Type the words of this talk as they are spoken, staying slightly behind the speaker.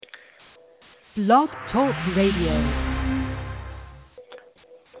Blog Talk Radio.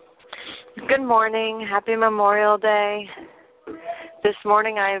 Good morning. Happy Memorial Day. This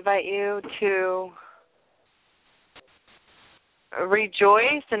morning I invite you to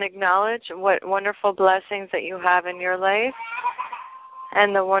rejoice and acknowledge what wonderful blessings that you have in your life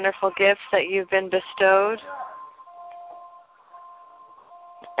and the wonderful gifts that you've been bestowed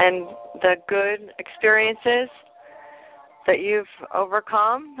and the good experiences that you've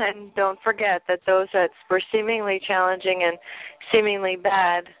overcome. And don't forget that those that were seemingly challenging and seemingly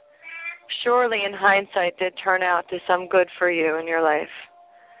bad surely in hindsight did turn out to some good for you in your life.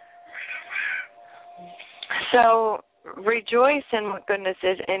 So rejoice in what goodness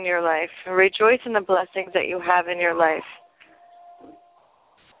is in your life. Rejoice in the blessings that you have in your life.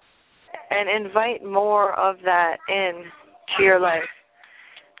 And invite more of that into your life.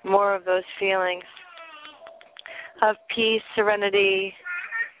 More of those feelings of peace, serenity,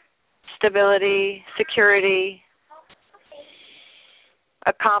 stability, security,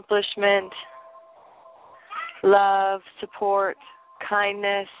 accomplishment, love, support,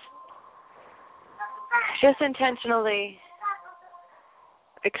 kindness. Just intentionally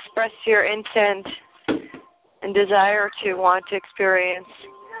express your intent and desire to want to experience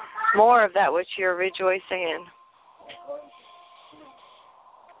more of that which you're rejoicing in.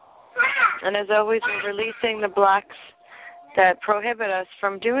 And as always, we're releasing the blocks that prohibit us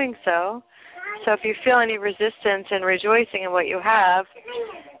from doing so. So if you feel any resistance in rejoicing in what you have,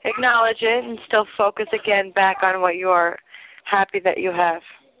 acknowledge it and still focus again back on what you are happy that you have,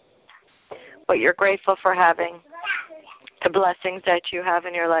 what you're grateful for having, the blessings that you have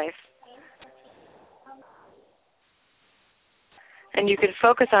in your life. And you can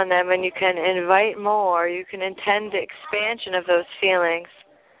focus on them and you can invite more. You can intend the expansion of those feelings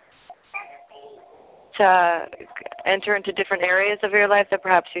to enter into different areas of your life that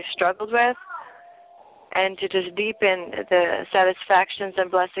perhaps you've struggled with, and to just deepen the satisfactions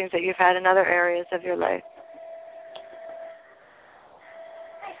and blessings that you've had in other areas of your life.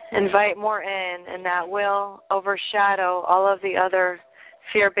 Invite more in, and that will overshadow all of the other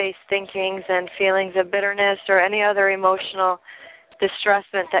fear-based thinkings and feelings of bitterness or any other emotional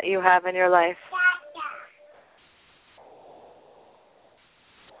distressment that you have in your life.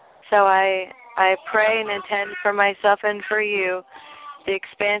 So I pray and intend for myself and for you the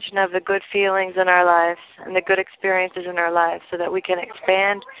expansion of the good feelings in our lives and the good experiences in our lives so that we can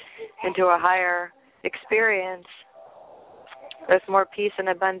expand into a higher experience with more peace and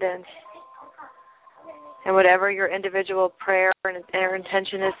abundance. And whatever your individual prayer and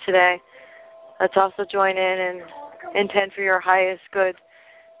intention is today, let's also join in and intend for your highest good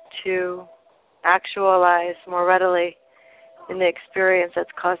to actualize more readily in the experience that's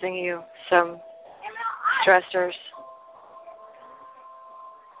causing you some stressors.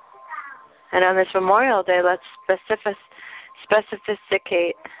 And on this Memorial Day, let's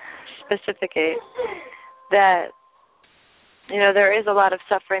specificate that, there is a lot of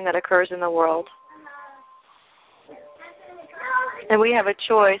suffering that occurs in the world. And we have a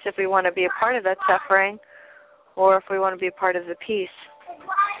choice if we want to be a part of that suffering or if we want to be a part of the peace.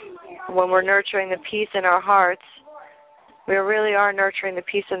 When we're nurturing the peace in our hearts, we really are nurturing the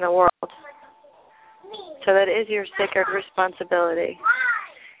peace in the world. So that is your sacred responsibility.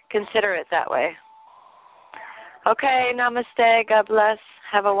 Consider it that way. Okay, namaste. God bless.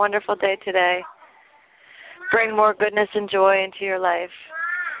 Have a wonderful day today. Bring more goodness and joy into your life.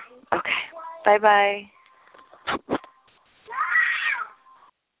 Okay, bye-bye.